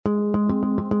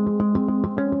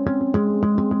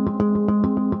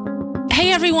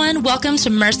Hey everyone, welcome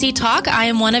to Mercy Talk. I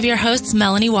am one of your hosts,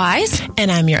 Melanie Wise.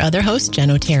 And I'm your other host,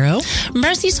 Jen Otero.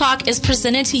 Mercy Talk is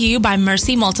presented to you by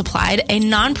Mercy Multiplied, a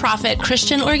nonprofit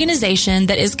Christian organization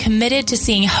that is committed to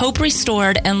seeing hope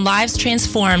restored and lives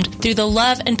transformed through the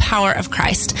love and power of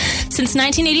Christ. Since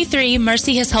 1983,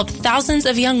 Mercy has helped thousands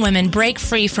of young women break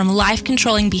free from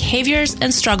life-controlling behaviors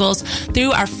and struggles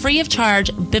through our free-of-charge,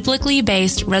 biblically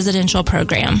based residential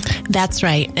program. That's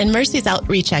right. And Mercy's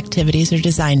outreach activities are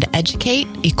designed to educate,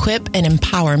 equip, and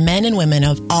empower men and women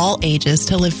of all ages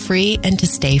to live free and to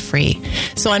stay free.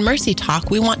 So on Mercy Talk,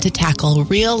 we want to tackle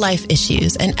real-life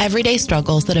issues and everyday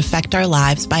struggles that affect our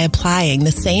lives by applying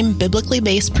the same biblically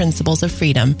based principles of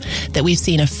freedom that we've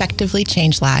seen effectively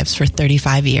change lives for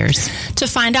 35 years. To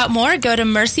find out more, go to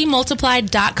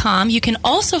mercymultiplied.com. You can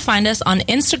also find us on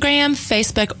Instagram,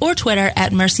 Facebook, or Twitter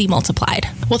at Mercy Multiplied.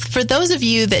 Well, for those of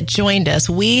you that joined us,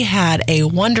 we had a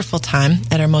wonderful time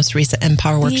at our most recent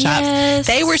Empower workshops. Yes.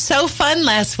 They were so fun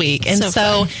last week. And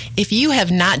so if you have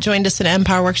not joined us at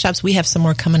Empower workshops, we have some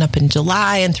more coming up in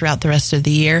July and throughout the rest of the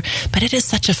year. But it is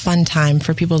such a fun time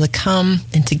for people to come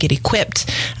and to get equipped,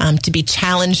 to be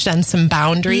challenged on some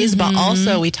boundaries, but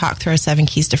also we talk through our 7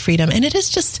 keys to freedom. And it is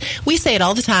just, we say it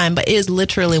all the time, but it is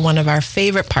literally one of our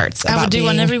favorite parts. I would do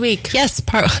one every week. Yes,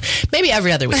 maybe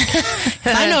every other week.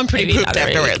 I know I'm pretty pooped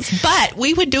afterwards, but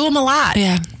we would do them a lot.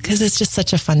 Yeah. Because it's just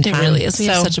such a fun time. It really is. We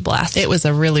have such a blast. It was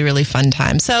a really, really fun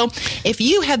time. So if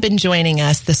you have been joining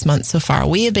us this month so far,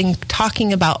 we have been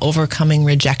talking about overcoming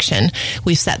rejection.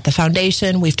 We've set the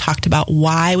foundation. We've talked about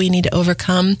why we need to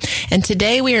overcome. And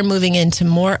today we are moving into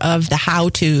more of the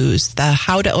how-tos, the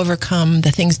how to overcome,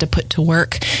 the things to put to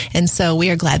work. And so we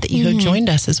are glad that you have joined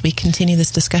us as we continue this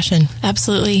discussion.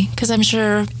 Absolutely. Because I'm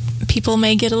sure people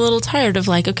may get a little tired of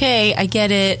like, okay, I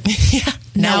get it. Yeah.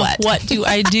 Now what do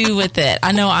I do with it?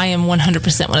 I know I am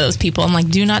 100% one of those people. I'm like,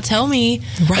 do not tell me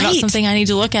about something I need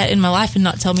to look at in my life and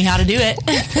not tell me how to do it.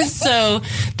 So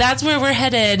that's where we're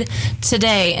headed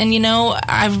today. And, you know,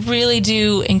 I really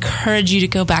do encourage you to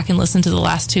go back and listen to the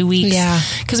last 2 weeks. Yeah.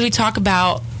 Because we talk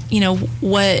about, you know,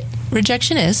 what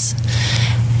rejection is,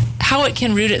 how it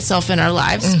can root itself in our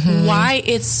lives, why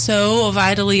it's so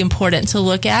vitally important to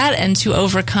look at and to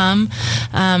overcome.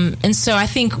 And so I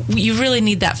think you really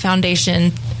need that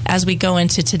foundation as we go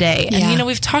into today. And, you know,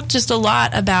 we've talked just a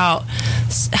lot about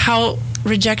how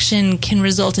rejection can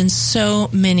result in so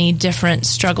many different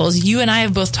struggles. You and I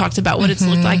have both talked about what it's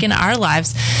looked like in our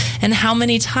lives and how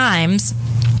many times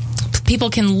people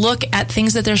can look at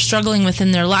things that they're struggling with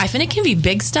in their life, and it can be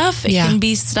big stuff. It can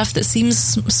be stuff that seems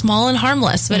small and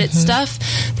harmless, but it's stuff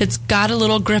that's got a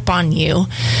little grip on you.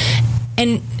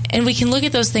 And we can look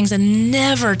at those things and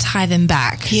never tie them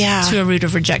back to a root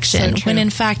of rejection, when in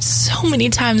fact, so many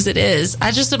times it is.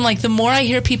 I just am like, the more I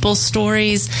hear people's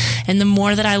stories and the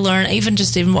more that I learn, even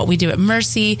what we do at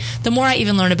Mercy, the more I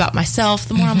even learn about myself,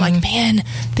 the more I'm like, man,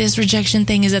 this rejection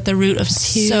thing is at the root of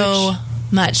so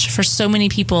much for so many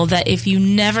people that if you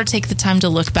never take the time to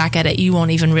look back at it, you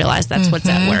won't even realize that's what's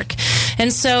at work.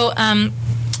 And so,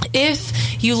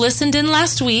 if you listened in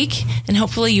last week, and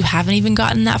hopefully you haven't even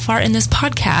gotten that far in this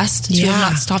podcast, you have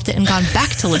not stopped it and gone back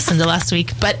to listen to last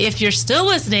week. But if you're still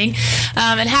listening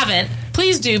and haven't,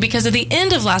 please do, because at the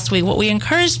end of last week, what we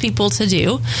encouraged people to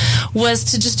do was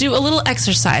to just do a little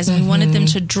exercise. And we wanted them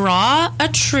to draw a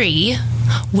tree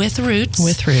with roots.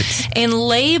 And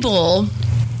label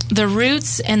the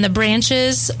roots and the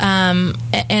branches,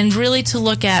 and really to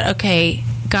look at, okay,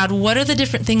 God, what are the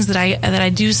different things that I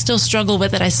do still struggle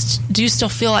with, that I do still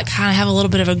feel like kind of have a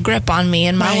little bit of a grip on me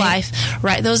in my life?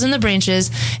 Write those in the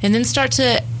branches, and then start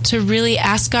to really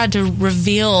ask God to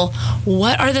reveal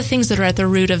what are the things that are at the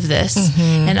root of this.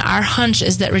 And our hunch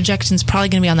is that rejection is probably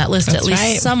going to be on that list, at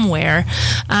least somewhere.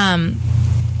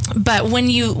 But when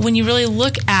you really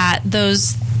look at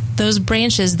those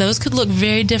branches, those could look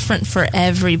very different for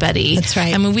everybody. That's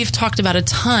right. I mean, we've talked about a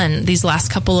ton these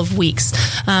last couple of weeks,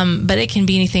 but it can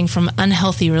be anything from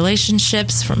unhealthy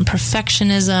relationships, from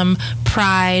perfectionism,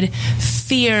 pride,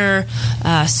 fear,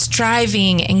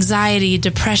 striving, anxiety,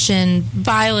 depression,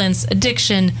 violence,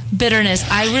 addiction, bitterness.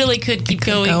 I really could keep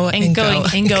going.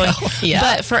 Yeah.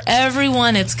 But for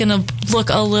everyone, it's going to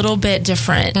look a little bit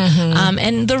different.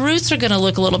 And the roots are going to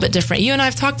look a little bit different. You and I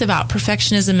have talked about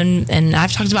perfectionism, and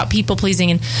I've talked about people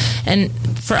pleasing, and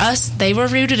for us, they were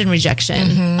rooted in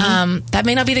rejection. That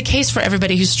may not be the case for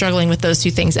everybody who's struggling with those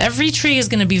two things. Every tree is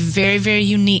going to be very, very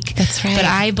unique. That's right. But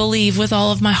I believe with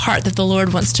all of my heart that the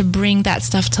Lord wants to bring that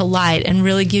stuff to light and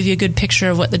really give you a good picture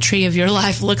of what the tree of your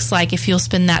life looks like if you'll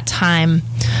spend that time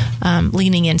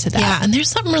leaning into that. Yeah, and there's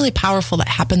something really powerful that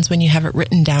happens when you have it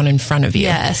written down in front of you.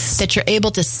 Yes. That you're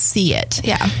able to see it.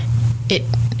 Yeah.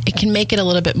 it can make it a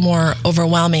little bit more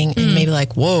overwhelming and maybe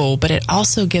like, whoa, but it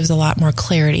also gives a lot more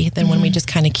clarity than when we just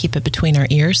kind of keep it between our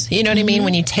ears. You know what I mean?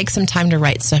 When you take some time to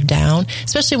write stuff down,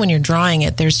 especially when you're drawing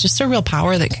it, there's just a real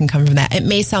power that can come from that. It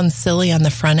may sound silly on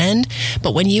the front end,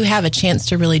 but when you have a chance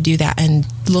to really do that and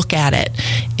look at it,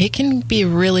 it can be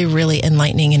really, really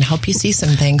enlightening and help you see some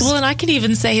things. Well, and I can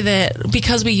even say that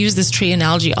because we use this tree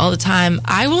analogy all the time,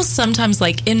 I will sometimes,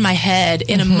 like, in my head,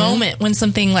 in a moment when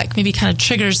something like maybe kind of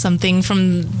triggers something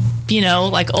from, you know,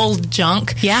 like old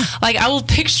junk. Yeah. Like, I will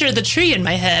picture the tree in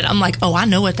my head. I'm like, oh, I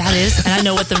know what that is. And I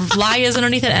know what the lie is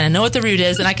underneath it. And I know what the root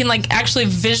is. And I can, like, actually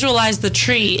visualize the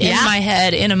tree in my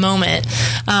head in a moment.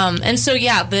 And so,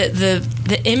 yeah,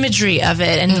 the imagery of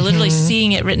it and literally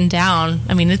seeing it written down,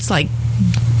 I mean, it's like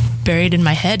buried in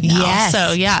my head now. Yes.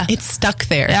 So, yeah. It's stuck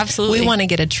there. Absolutely. We want to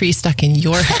get a tree stuck in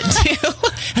your head, too.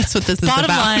 That's what this is Bottom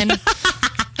about. line.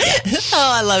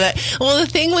 Oh, I love it. Well, the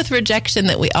thing with rejection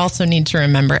that we also need to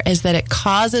remember is that it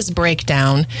causes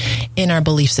breakdown in our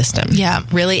belief system. Yeah.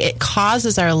 Really, it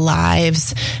causes our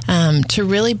lives to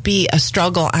really be a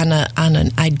struggle on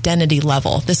an identity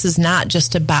level. This is not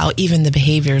just about even the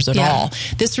behaviors at all.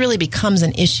 This really becomes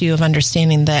an issue of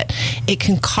understanding that it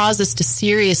can cause us to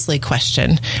seriously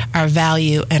question our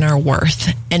value and our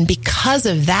worth. And because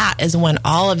of that is when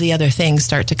all of the other things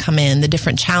start to come in, the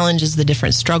different challenges, the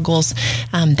different struggles.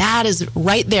 That is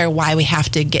right there why we have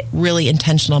to get really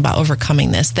intentional about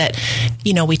overcoming this. That,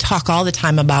 you know, we talk all the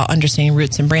time about understanding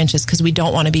roots and branches because we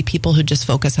don't want to be people who just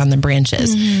focus on the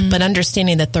branches. But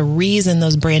understanding that the reason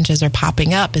those branches are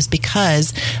popping up is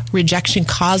because rejection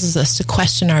causes us to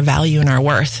question our value and our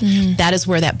worth. That is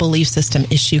where that belief system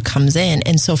issue comes in.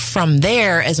 And so from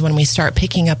there is when we start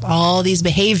picking up all these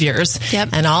behaviors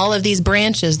and all of these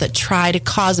branches that try to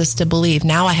cause us to believe,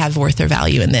 now I have worth or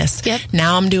value in this.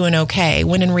 Now I'm doing okay.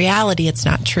 When in reality, it's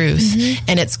not truth.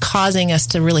 And it's causing us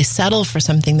to really settle for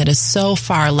something that is so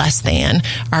far less than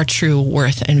our true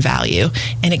worth and value.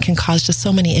 And it can cause just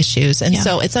so many issues. And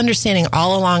so it's understanding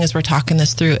all along as we're talking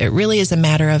this through, it really is a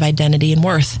matter of identity and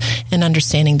worth, and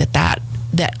understanding that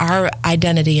our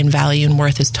identity and value and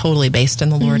worth is totally based in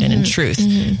the Lord and in truth.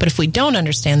 But if we don't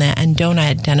understand that and don't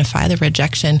identify the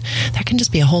rejection, there can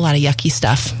just be a whole lot of yucky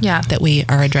stuff that we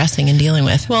are addressing and dealing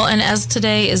with. Well, and as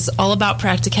today is all about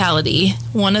practicality,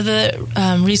 one of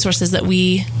the resources that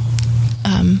we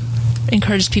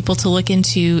encourage people to look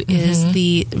into is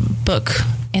the book,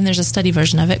 and there's a study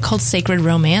version of it called Sacred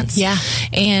Romance.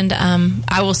 And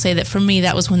I will say that for me,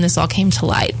 that was when this all came to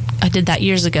light. I did that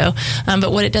years ago.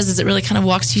 But what it does is it really kind of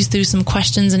walks you through some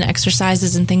questions and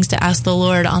exercises and things to ask the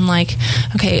Lord on, like,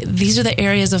 okay, these are the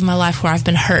areas of my life where I've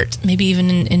been hurt, maybe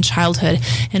even in childhood.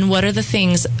 And what are the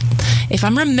things, if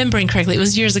I'm remembering correctly, it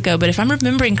was years ago, but if I'm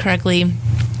remembering correctly,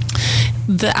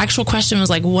 the actual question was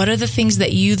like, what are the things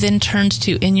that you then turned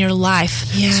to in your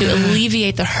life to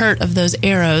alleviate the hurt of those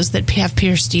arrows that have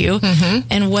pierced you?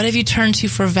 And what have you turned to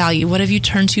for value? What have you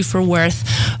turned to for worth?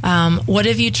 What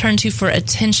have you turned to for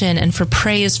attention and for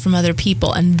praise from other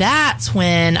people? And that's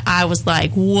when I was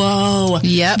like, whoa,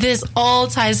 this all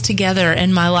ties together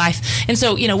in my life. And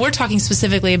so, you know, we're talking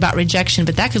specifically about rejection,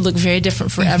 but that could look very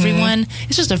different for everyone.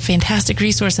 It's just a fantastic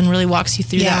resource and really walks you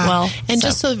through that well. And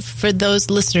just so for those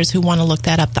listeners who want to look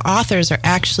that up, the authors are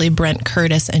actually Brent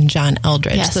Curtis and John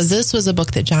Eldredge. So this was a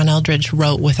book that John Eldredge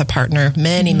wrote with a partner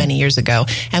many, many years ago.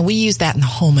 And we use that in the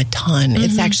home a ton.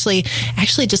 It's actually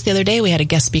just the other day we had a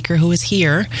guest speaker who was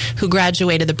here who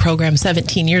graduated the program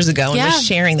 17 years ago and was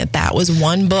sharing that was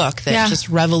one book that just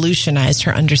revolutionized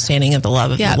her understanding of the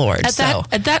love of the Lord.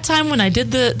 At that time when I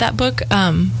did that book,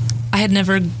 I had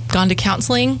never gone to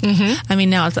counseling. I mean,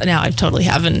 now I totally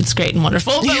have, and it's great and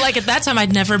wonderful. But like at that time,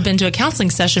 I'd never been to a counseling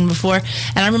session before,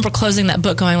 and I remember closing that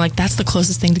book, going like, "That's the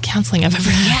closest thing to counseling I've ever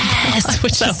had." Yes,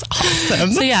 which is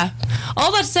awesome. So yeah,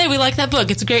 all that to say, we like that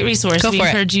book. It's a great resource. We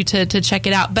encourage you to check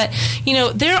it out. But you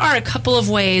know, there are a couple of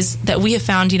ways that we have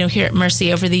found, you know, here at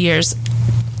Mercy over the years,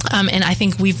 and I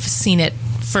think we've seen it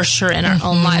for sure in our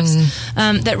own lives,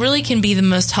 that really can be the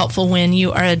most helpful when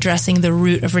you are addressing the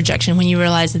root of rejection, when you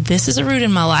realize that this is a root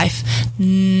in my life.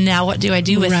 Now what do I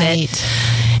do with it?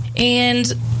 And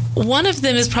one of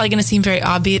them is probably going to seem very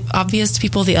obvious to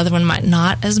people. The other one might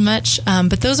not as much.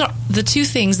 But those are the two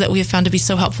things that we have found to be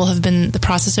so helpful, have been the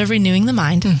process of renewing the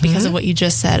mind because of what you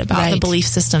just said about the belief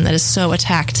system that is so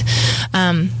attacked.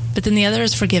 But then the other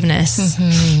is forgiveness.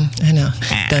 I know.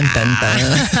 Dun, dun,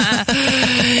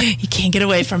 dun. You can't get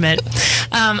away from it.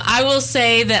 I will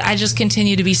say that I just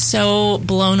continue to be so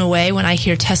blown away when I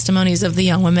hear testimonies of the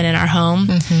young women in our home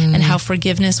and how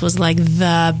forgiveness was like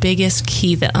the biggest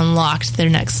key that unlocked their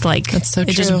next, like, that's so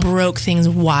true. It just broke things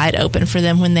wide open for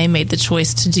them when they made the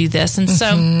choice to do this. And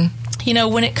so, you know,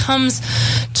 when it comes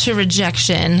to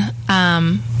rejection,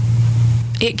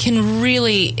 it can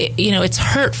really, it's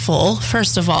hurtful,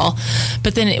 first of all,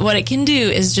 but then what it can do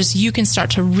is just you can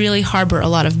start to really harbor a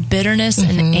lot of bitterness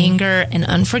and anger and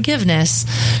unforgiveness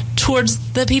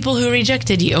towards the people who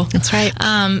rejected you. That's right.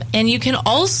 And you can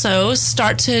also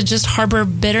start to just harbor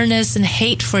bitterness and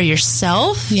hate for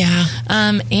yourself. Yeah.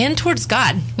 And towards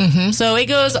God. So it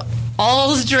goes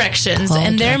all directions.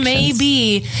 And there may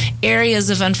be areas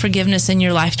of unforgiveness in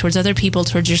your life towards other people,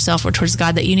 towards yourself, or towards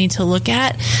God that you need to look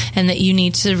at and that you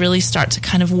need to really start to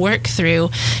kind of work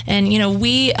through. And,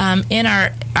 we, in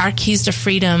our Keys to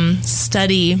Freedom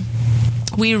study,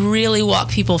 we really walk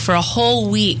people for a whole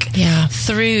week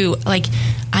through,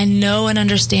 I know and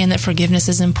understand that forgiveness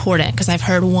is important because I've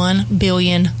heard 1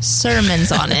 billion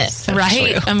sermons on it, so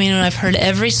right? True. I mean, I've heard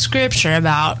every scripture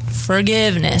about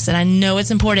forgiveness, and I know it's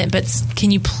important, but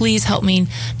can you please help me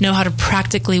know how to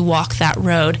practically walk that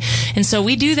road? And so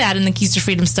we do that in the Keys to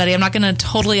Freedom study. I'm not going to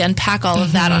totally unpack all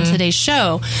of that on today's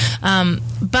show,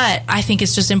 but I think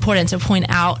it's just important to point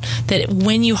out that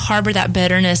when you harbor that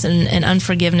bitterness and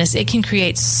unforgiveness, it can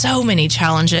create so many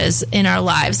challenges in our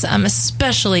lives,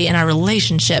 especially in our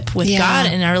relationship with God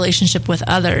and our relationship with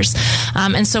others.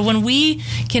 And so when we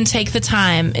can take the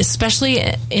time, especially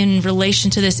in relation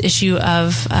to this issue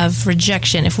of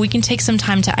rejection, if we can take some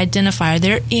time to identify, are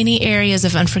there any areas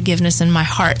of unforgiveness in my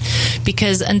heart?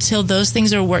 Because until those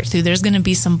things are worked through, there's going to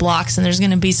be some blocks and there's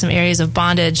going to be some areas of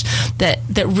bondage that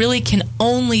really can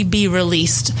only be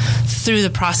released through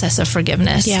the process of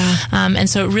forgiveness. And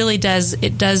so it really does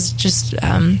just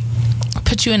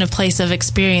put you in a place of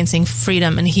experiencing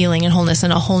freedom and healing and wholeness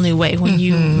in a whole new way when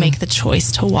you make the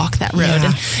choice to walk that road.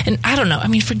 And I don't know, I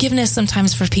mean, forgiveness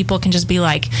sometimes for people can just be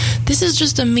like, this is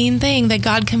just a mean thing that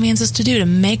God commands us to do to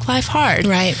make life hard.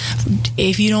 Right.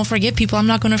 If you don't forgive people, I'm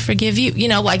not going to forgive you.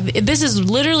 This is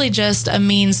literally just a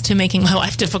means to making my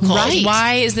life difficult. Right.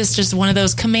 Why is this just one of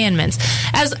those commandments?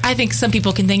 As I think some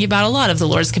people can think about a lot of the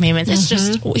Lord's commandments. It's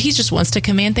just, he just wants to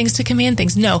command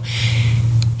things. No.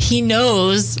 He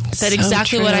knows that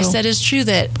exactly what I said is true,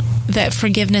 that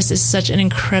forgiveness is such an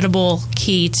incredible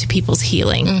key to people's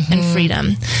healing and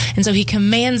freedom. And so he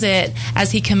commands it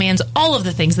as he commands all of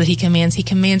the things that he commands. He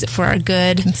commands it for our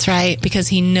good. That's right. Because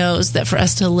he knows that for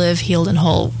us to live healed and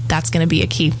whole, that's going to be a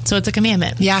key. So it's a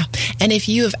commandment. Yeah. And if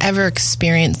you have ever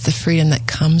experienced the freedom that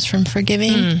comes from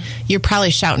forgiving, you're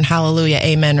probably shouting hallelujah,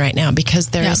 amen right now, because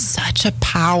there is such a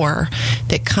power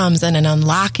that comes and an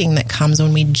unlocking that comes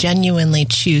when we genuinely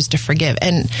choose to forgive.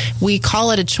 And we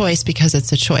call it a choice because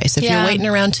it's a choice. If you're waiting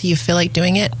around till you feel like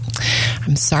doing it,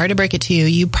 I'm sorry to break it to you,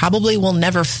 you probably will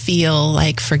never feel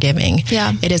like forgiving.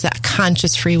 Yeah. It is a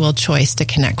conscious free will choice to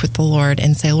connect with the Lord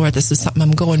and say, Lord, this is something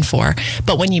I'm going for.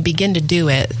 But when you begin to do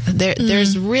it,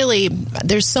 there's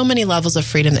so many levels of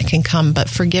freedom that can come, but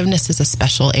forgiveness is a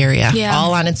special area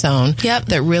all on its own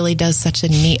that really does such a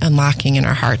neat unlocking in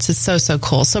our hearts. It's so, so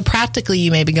cool. So practically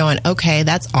you may be going, okay,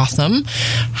 that's awesome.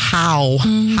 How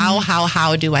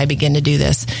do I begin to do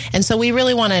this? And so we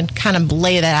really want to kind of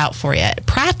lay that out for you.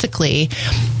 Practically,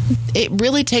 it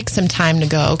really takes some time to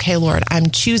go, okay, Lord, I'm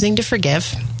choosing to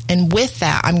forgive. And with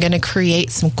that, I'm going to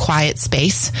create some quiet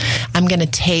space. I'm going to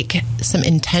take some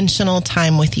intentional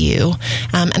time with you.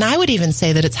 And I would even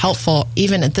say that it's helpful,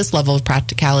 even at this level of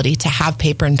practicality, to have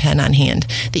paper and pen on hand,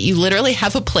 that you literally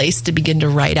have a place to begin to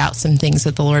write out some things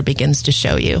that the Lord begins to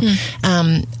show you.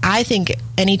 I think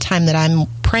anytime that I'm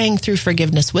praying through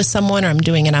forgiveness with someone or I'm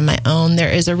doing it on my own,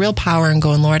 there is a real power in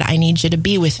going, Lord, I need you to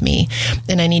be with me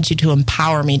and I need you to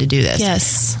empower me to do this.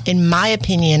 Yes. In my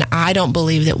opinion, I don't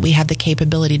believe that we have the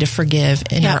capability to forgive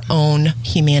in our own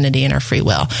humanity and our free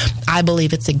will. I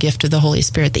believe it's a gift of the Holy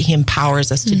Spirit that he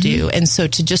empowers us to do. And so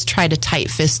to just try to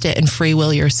tight fist it and free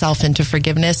will yourself into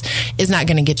forgiveness is not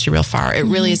going to get you real far. It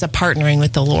really is a partnering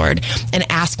with the Lord and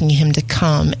asking him to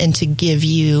come and to give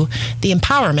you the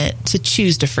empowerment to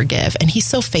choose to forgive. And he's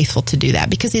so faithful to do that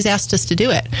because he's asked us to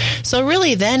do it. So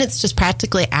really then it's just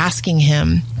practically asking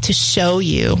him to show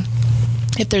you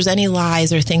if there's any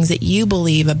lies or things that you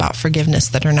believe about forgiveness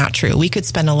that are not true. We could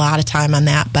spend a lot of time on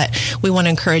that, but we want to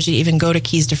encourage you to even go to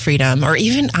Keys to Freedom, or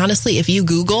even honestly, if you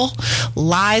Google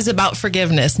lies about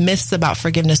forgiveness, myths about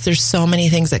forgiveness, there's so many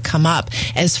things that come up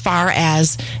as far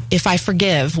as if I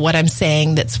forgive, what I'm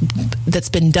saying that's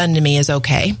been done to me is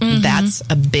okay. That's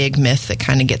a big myth that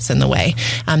kind of gets in the way.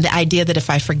 The idea that if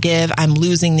I forgive, I'm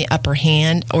losing the upper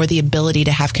hand or the ability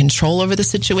to have control over the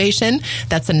situation,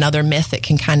 that's another myth that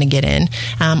can kind of get in.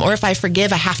 Or if I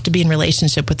forgive, I have to be in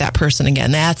relationship with that person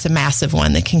again. That's a massive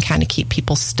one that can kind of keep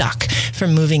people stuck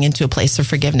from moving into a place of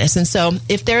forgiveness. And so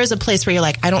if there is a place where you're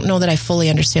like, I don't know that I fully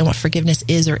understand what forgiveness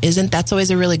is or isn't, that's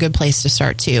always a really good place to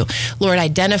start too. Lord,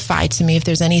 identify to me if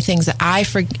there's any things that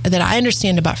I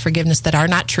understand about forgiveness that are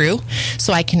not true,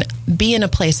 so I can be in a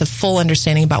place of full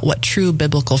understanding about what true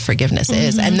biblical forgiveness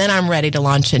is. And then I'm ready to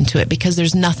launch into it, because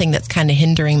there's nothing that's kind of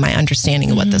hindering my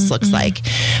understanding of what this looks like.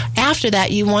 After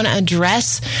that, you want to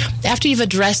address, after you've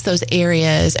addressed those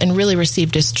areas and really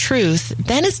received as truth,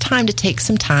 then it's time to take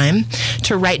some time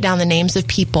to write down the names of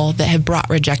people that have brought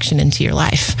rejection into your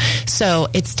life. So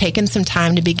it's taken some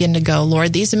time to begin to go,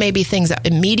 Lord, these may be things that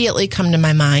immediately come to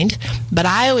my mind, but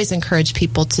I always encourage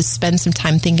people to spend some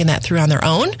time thinking that through on their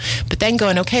own, but then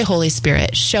going, okay, Holy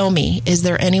Spirit, show me, is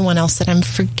there anyone else that I'm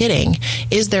forgetting?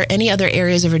 Is there any other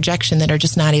areas of rejection that are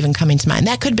just not even coming to mind?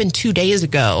 That could have been 2 days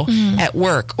ago at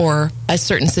work or a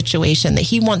certain situation that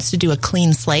he wants to do a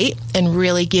clean slate and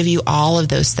really give you all of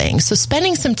those things. So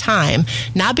spending some time,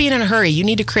 not being in a hurry, you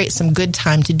need to create some good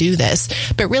time to do this,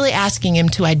 but really asking him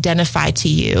to identify to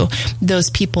you those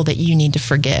people that you need to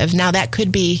forgive. Now that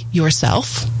could be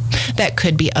yourself. That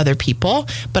could be other people,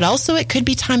 but also it could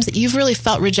be times that you've really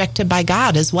felt rejected by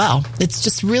God as well. It's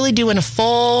just really doing a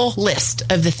full list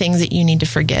of the things that you need to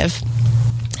forgive.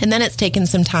 And then it's taken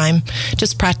some time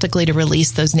just practically to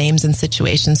release those names and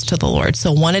situations to the Lord.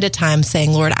 So one at a time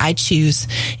saying, Lord, I choose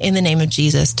in the name of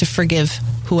Jesus to forgive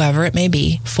whoever it may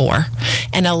be for,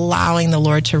 and allowing the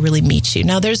Lord to really meet you.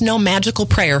 Now, there's no magical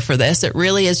prayer for this. It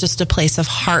really is just a place of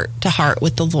heart to heart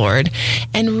with the Lord,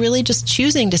 and really just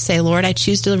choosing to say, Lord, I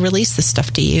choose to release this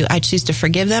stuff to you. I choose to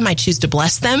forgive them. I choose to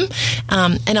bless them,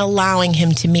 and allowing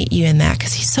him to meet you in that,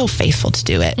 because he's so faithful to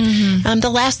do it. The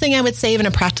last thing I would say, even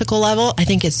a practical level, I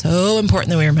think it's so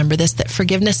important that we remember this, that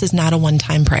forgiveness is not a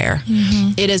one-time prayer.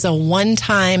 It is a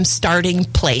one-time starting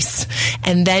place.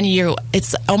 And then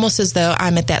it's almost as though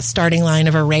I'm at that starting line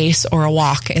of a race or a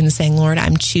walk and saying, Lord,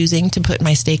 I'm choosing to put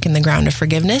my stake in the ground of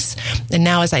forgiveness. And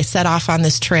now as I set off on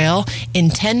this trail,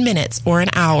 in 10 minutes or an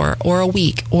hour or a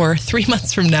week or 3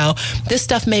 months from now, this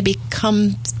stuff may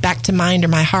come back to mind or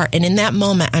my heart. And in that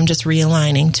moment, I'm just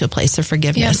realigning to a place of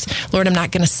forgiveness. Yes. Lord, I'm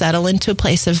not going to settle into a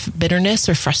place of bitterness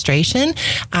or frustration.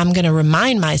 I'm going to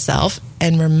remind myself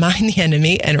and remind the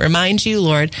enemy and remind you,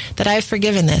 Lord, that I have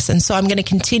forgiven this. And so I'm going to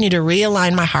continue to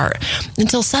realign my heart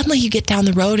until suddenly you get down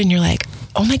the road and you're like,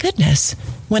 oh my goodness,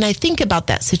 when I think about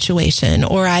that situation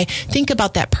or I think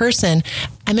about that person,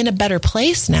 I'm in a better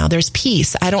place now. There's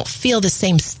peace. I don't feel the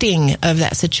same sting of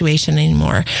that situation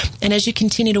anymore. And as you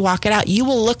continue to walk it out, you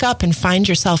will look up and find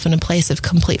yourself in a place of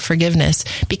complete forgiveness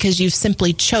because you've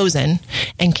simply chosen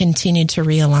and continued to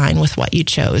realign with what you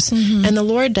chose. And the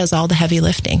Lord does all the heavy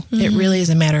lifting. It really is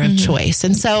a matter of choice.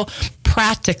 And so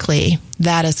practically,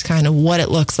 that is kind of what it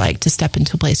looks like to step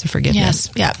into a place of forgiveness.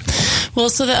 Yeah. Well,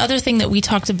 so the other thing that we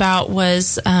talked about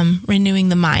was renewing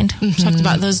the mind. We talked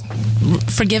about those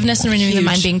forgiveness and renewing the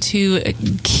mind being two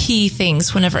key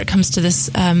things whenever it comes to this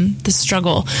this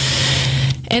struggle.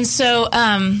 And so,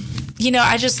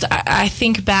 I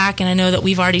think back, and I know that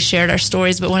we've already shared our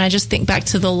stories, but when I just think back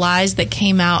to the lies that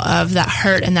came out of that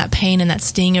hurt and that pain and that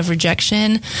sting of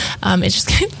rejection, it just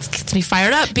gets me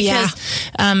fired up because,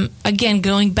 again,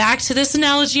 going back to this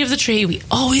analogy of the tree, we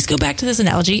always go back to this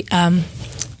analogy.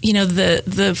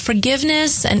 The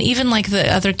forgiveness and even like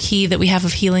the other key that we have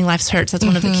of healing life's hurts, that's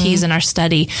one of the keys in our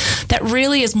study, that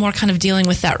really is more kind of dealing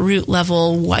with that root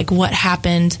level, like what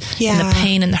happened and the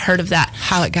pain and the hurt of that.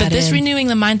 How it got But this renewing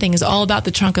the mind thing is all about the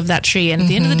trunk of that tree. And at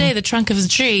the end of the day, the trunk of the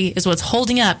tree is what's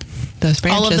holding up those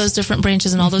branches. All of those different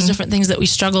branches and all those different things that we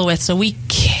struggle with. So we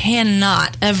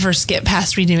cannot ever skip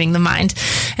past renewing the mind.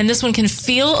 And this one can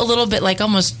feel a little bit like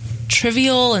almost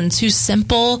trivial and too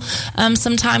simple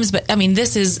sometimes, but I mean,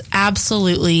 this is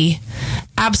absolutely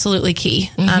key.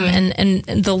 And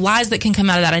the lies that can come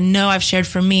out of that, I know I've shared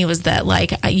for me, was that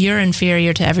like, you're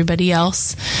inferior to everybody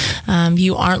else.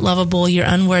 You aren't lovable. You're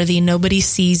unworthy. Nobody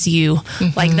sees you.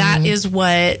 Like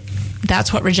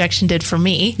that's what rejection did for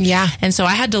me. Yeah. And so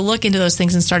I had to look into those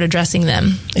things and start addressing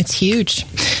them. It's huge.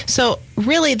 So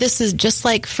really, this is just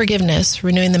like forgiveness.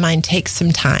 Renewing the mind takes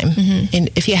some time. And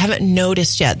if you haven't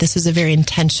noticed yet, this is a very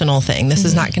intentional thing. This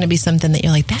is not going to be something that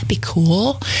you're like, that'd be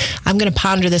cool. I'm going to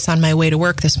ponder this on my way to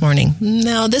work this morning.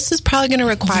 No, this is probably going to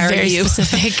require you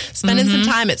specific. Spending some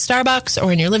time at Starbucks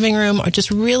or in your living room, or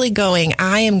just really going,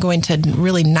 I am going to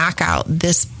really knock out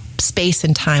this space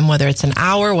and time, whether it's an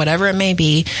hour, whatever it may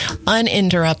be,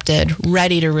 uninterrupted,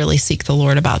 ready to really seek the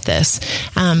Lord about this.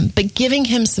 But giving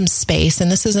him some space,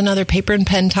 and this is another paper and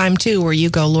pen time too, where you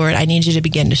go, Lord, I need you to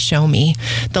begin to show me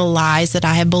the lies that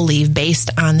I have believed based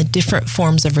on the different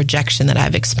forms of rejection that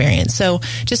I've experienced. So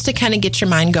just to kind of get your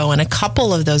mind going, a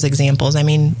couple of those examples, I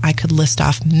mean, I could list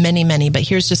off many, but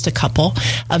here's just a couple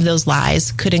of those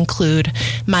lies. Could include,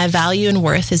 my value and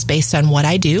worth is based on what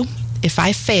I do. If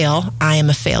I fail, I am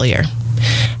a failure.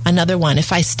 Another one,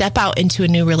 if I step out into a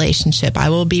new relationship, I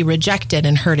will be rejected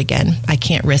and hurt again. I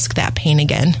can't risk that pain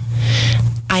again.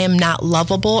 I am not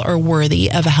lovable or worthy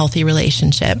of a healthy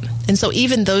relationship. And so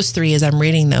even those three, as I'm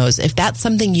reading those, if that's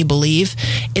something you believe,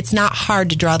 it's not hard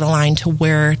to draw the line to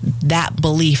where that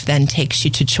belief then takes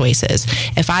you to choices.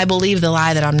 If I believe the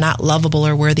lie that I'm not lovable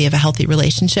or worthy of a healthy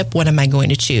relationship, what am I going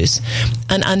to choose?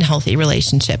 An unhealthy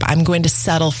relationship. I'm going to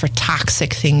settle for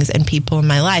toxic things and people in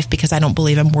my life because I don't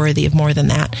believe I'm worthy of more than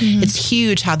that. Mm-hmm. It's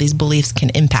huge how these beliefs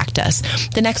can impact us.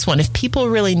 The next one, if people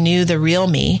really knew the real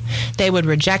me, they would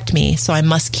reject me, so I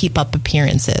must keep up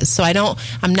appearances. So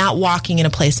I'm not walking in a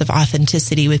place of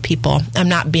authenticity with people. I'm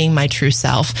not being my true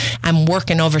self. I'm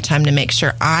working overtime to make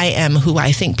sure I am who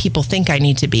I think people think I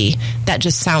need to be. That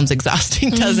just sounds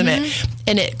exhausting, doesn't it?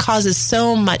 And it causes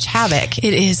so much havoc.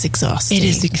 It is exhausting. It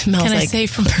is. It smells Can like, I say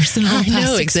from personal I past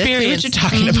know exactly experience. what you're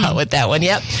talking about with that one.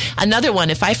 Yep. Another one,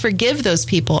 if I forgive those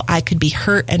people, I could be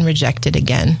hurt and rejected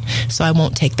again. So I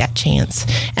won't take that chance.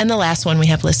 And the last one we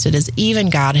have listed is,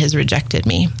 even God has rejected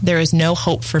me. There is no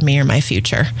hope for me or my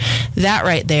future. That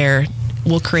right there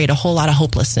will create a whole lot of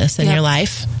hopelessness in your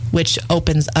life, which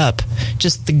opens up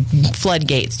just the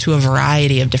floodgates to a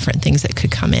variety of different things that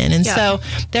could come in. And so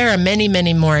there are many,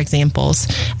 many more examples.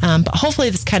 But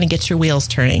hopefully this kind of gets your wheels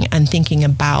turning and thinking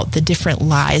about the different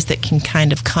lies that can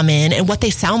kind of come in and what they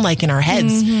sound like in our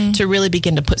heads to really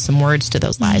begin to put some words to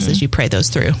those lies as you pray those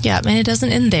through. Yeah, and it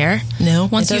doesn't end there. No,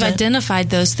 once you've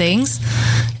identified those things,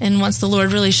 and once the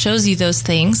Lord really shows you those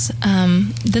things,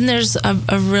 then there's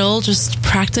a real just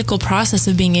practical process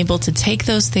of being able to take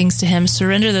those things to Him,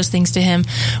 surrender those things to Him.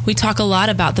 We talk a lot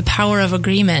about the power of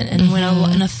agreement, and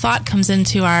when a thought comes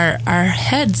into our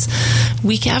heads,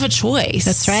 we have a choice.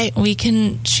 That's right. We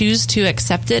can choose to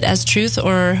accept it as truth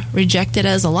or reject it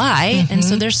as a lie. And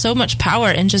so there's so much power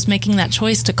in just making that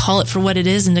choice to call it for what it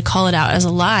is and to call it out as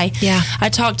a lie. Yeah. I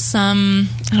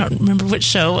don't remember which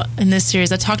show in this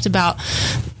series, I talked about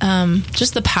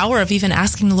just the power of even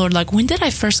asking the Lord, like, when did I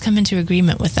first come into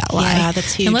agreement with that lie? Yeah,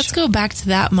 that's huge. And let's go back to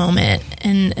that moment.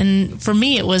 And for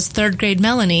me, it was third grade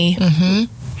Melanie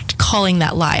calling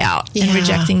that lie out and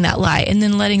rejecting that lie, and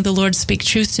then letting the Lord speak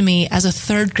truth to me as a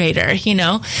third grader,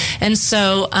 And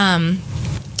so,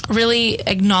 really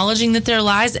acknowledging that they're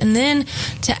lies, and then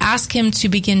to ask Him to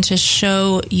begin to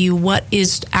show you what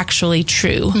is actually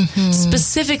true,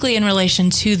 specifically in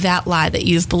relation to that lie that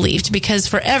you've believed, because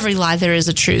for every lie there is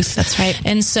a truth. That's right.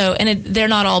 And so, they're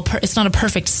not all, it's not a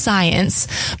perfect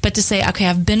science, but to say, okay,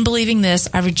 I've been believing this,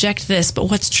 I reject this, but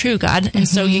what's true, God? And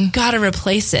so you got to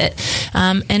replace it.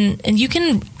 And you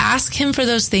can ask Him for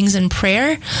those things in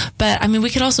prayer, but I mean, we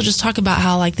could also just talk about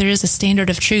how, like, there is a standard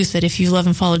of truth that if you love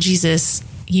and follow Jesus,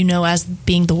 as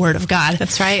being the Word of God.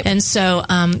 That's right. And so,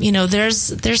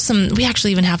 there's some, we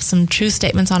actually even have some truth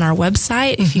statements on our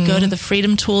website. If you go to the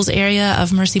Freedom Tools area of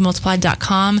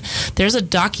mercymultiplied.com, there's a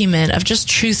document of just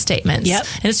truth statements. Yep.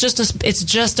 And it's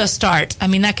just a start. I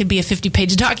mean, that could be a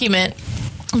 50-page document.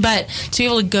 But to be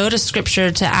able to go to Scripture,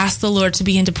 to ask the Lord to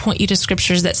begin to point you to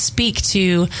Scriptures that speak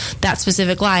to that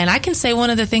specific lie. And I can say one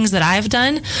of the things that I've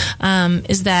done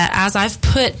is that as I've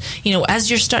put,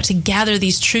 as you start to gather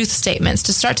these truth statements,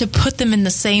 to start to put them in the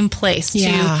same place.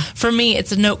 For me,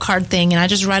 it's a note card thing, and I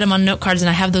just write them on note cards, and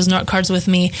I have those note cards with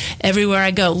me everywhere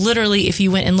I go. Literally, if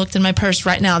you went and looked in my purse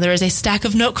right now, there is a stack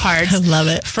of note cards. I love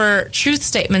it. For truth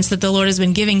statements that the Lord has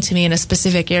been giving to me in a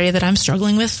specific area that I'm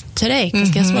struggling with today.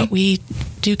 Because guess what? We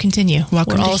do continue.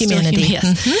 Welcome to humanity.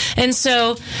 Yes. And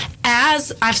so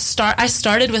as I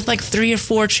started with like 3 or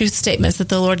 4 truth statements that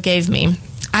the Lord gave me.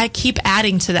 I keep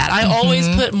adding to that. I always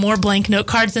put more blank note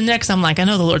cards in there because I'm like, I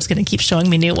know the Lord's going to keep showing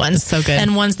me new ones. That's so good.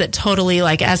 And ones that totally,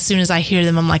 like, as soon as I hear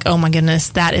them, I'm like, oh my goodness,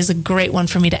 that is a great one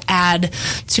for me to add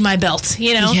to my belt,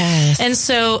 Yes. And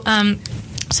so,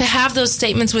 to have those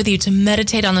statements with you, to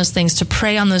meditate on those things, to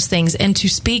pray on those things, and to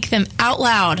speak them out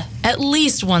loud at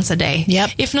least once a day. Yep.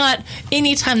 If not,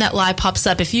 anytime that lie pops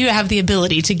up, if you have the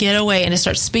ability to get away and to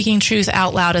start speaking truth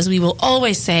out loud, as we will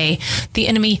always say, the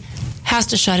enemy has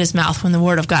to shut his mouth when the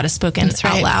Word of God is spoken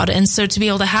out loud. And so to be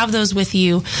able to have those with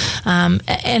you,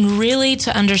 and really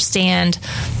to understand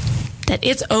that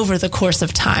it's over the course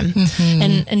of time.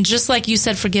 And just like you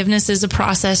said, forgiveness is a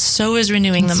process, so is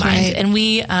renewing the mind. Right. And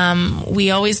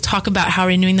we always talk about how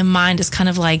renewing the mind is kind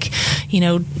of like,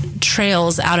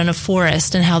 trails out in a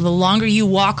forest, and how the longer you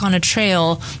walk on a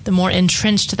trail, the more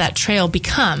entrenched that trail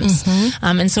becomes.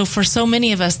 And so for so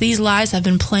many of us, these lies have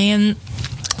been playing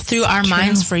through our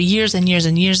minds for years and years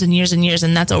and years and years and years,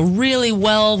 and that's a really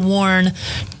well-worn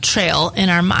trail in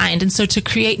our mind. And so to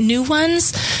create new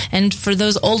ones and for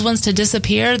those old ones to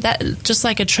disappear, that just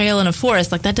like a trail in a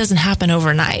forest, like that doesn't happen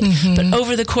overnight. But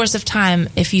over the course of time,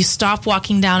 if you stop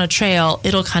walking down a trail,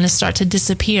 it'll kind of start to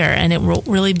disappear and it won't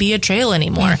really be a trail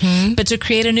anymore. But to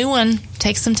create a new one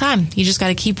takes some time. You just got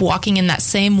to keep walking in that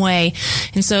same way.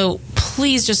 And so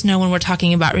please just know when we're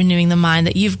talking about renewing the mind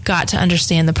that you've got to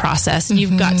understand the process, and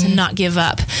you've got to not give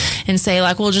up and say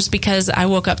like, well, just because I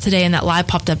woke up today and that lie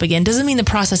popped up again doesn't mean the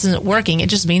process isn't working. It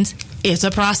just means it's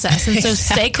a process. And so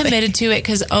stay committed to it,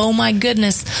 because oh my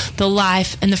goodness, the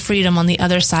life and the freedom on the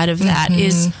other side of that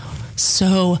is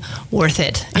so worth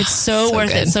it. It's so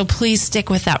worth it. So please stick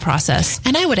with that process.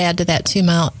 And I would add to that too,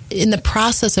 Mel, in the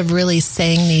process of really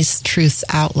saying these truths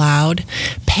out loud,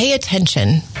 pay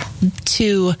attention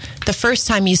to the first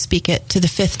time you speak it to the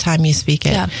fifth time you speak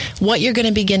it. What you're going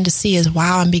to begin to see is,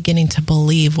 wow, I'm beginning to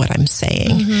believe what I'm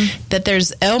saying. That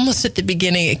there's almost at the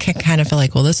beginning, it can kind of feel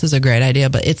like, well, this is a great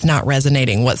idea, but it's not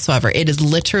resonating whatsoever. It is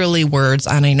literally words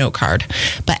on a note card.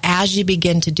 But as you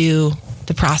begin to do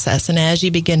the process, and as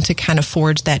you begin to kind of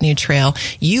forge that new trail,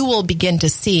 you will begin to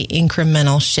see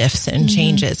incremental shifts and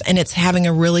changes. And it's having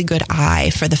a really good eye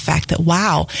for the fact that,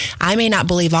 wow, I may not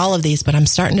believe all of these, but I'm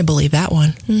starting to believe that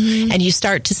one. And you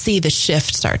start to see the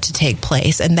shift start to take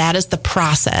place. And that is the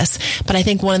process. But I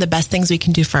think one of the best things we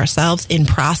can do for ourselves in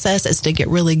process is to get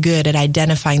really good at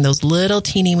identifying those little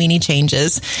teeny weeny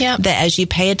changes that as you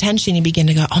pay attention, you begin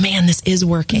to go, oh man, this is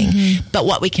working. But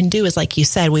what we can do is, like you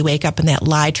said, we wake up and that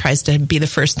lie tries to be the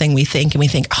first thing we think, and we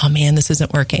think, oh man, this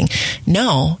isn't working.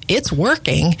 No, it's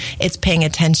working. It's paying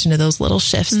attention to those little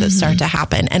shifts that start to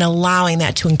happen and allowing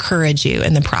that to encourage you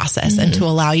in the process and to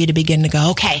allow you to begin to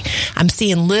go, okay, I'm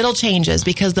seeing little changes,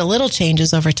 because the little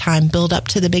changes over time build up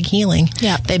to the big healing.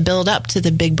 They build up to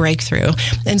the big breakthrough.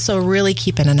 And so really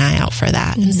keeping an eye out for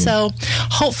that. And so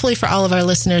hopefully for all of our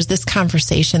listeners, this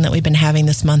conversation that we've been having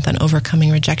this month on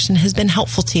overcoming rejection has been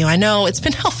helpful to you. I know it's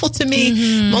been helpful to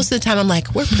me. Most of the time I'm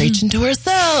like, we're preaching to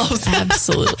ourselves.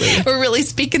 Absolutely. We're really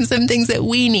speaking some things that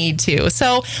we need to.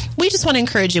 So we just want to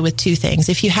encourage you with two things.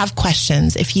 If you have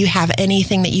questions, if you have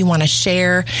anything that you want to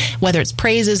share, whether it's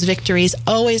praises, victories,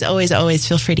 always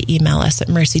feel free to email us at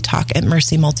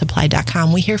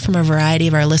mercytalk@mercymultiplied.com. We hear from a variety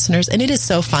of our listeners, and it is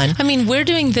so fun. I mean, we're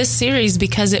doing this series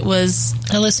because it was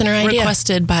a listener idea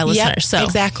requested by listeners. So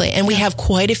exactly. And we have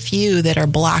quite a few that are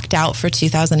blocked out for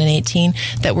 2018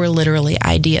 that were literally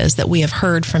ideas that we have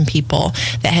heard from people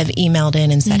that have emailed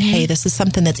in and said, hey, this is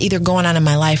something that's either going on in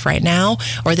my life right now,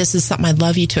 or this is something I'd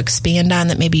love you to expand on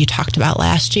that maybe you talked about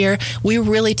last year. We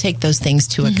really take those things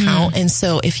to account. And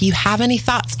so if you have any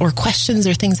thoughts or questions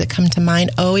or things that come to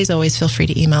mind, always feel free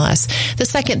to email us. The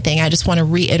second thing I just want to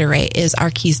reiterate is our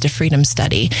Keys to Freedom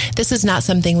study. This is not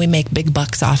something we make big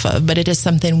bucks off of, but it is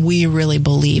something we really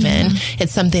believe in.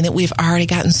 It's something that we've already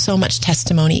gotten so much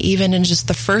testimony, even in just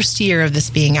the first year of this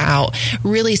being out,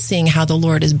 really seeing how the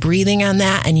Lord is breathing on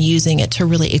that and using it to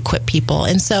really equip people.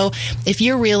 And so if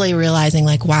you're really realizing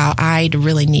like, wow, I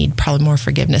really need probably more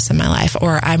forgiveness in my life,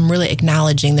 or I'm really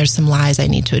acknowledging there's some lies I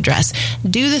need to address,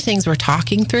 do the things we're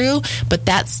talking through. But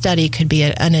that study could be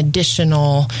an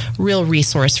additional real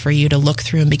resource for you to look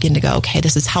through and begin to go, okay,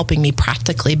 this is helping me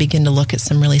practically begin to look at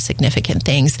some really significant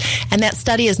things. And that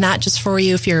study is not just for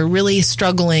you if you're really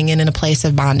struggling and in a place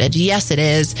of bondage. Yes, it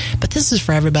is, but this is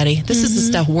for everybody. This is the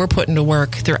stuff we're putting to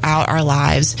work throughout our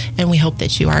lives, and we hope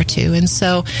that you are too. And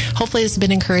so hopefully this has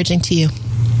been encouraging to you.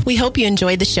 We hope you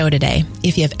enjoyed the show today.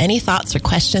 If you have any thoughts or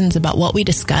questions about what we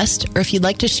discussed, or if you'd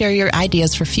like to share your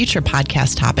ideas for future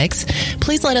podcast topics,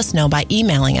 please let us know by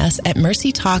emailing us at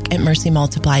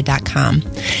mercytalk@mercymultiplied.com.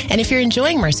 And if you're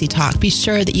enjoying Mercy Talk, be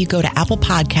sure that you go to Apple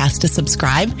Podcasts to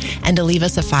subscribe and to leave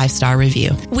us a 5-star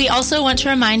review. We also want to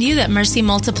remind you that Mercy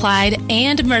Multiplied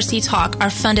and Mercy Talk are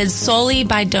funded solely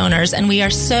by donors, and we are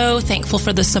so thankful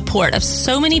for the support of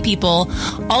so many people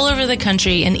all over the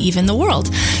country and even the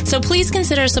world. So please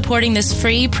consider supporting this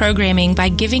free programming by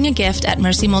giving a gift at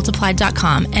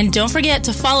mercymultiplied.com. And don't forget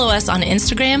to follow us on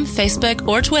Instagram, Facebook,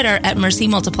 or Twitter at Mercy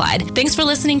Multiplied. Thanks for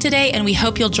listening today, and we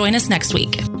hope you'll join us next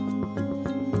week.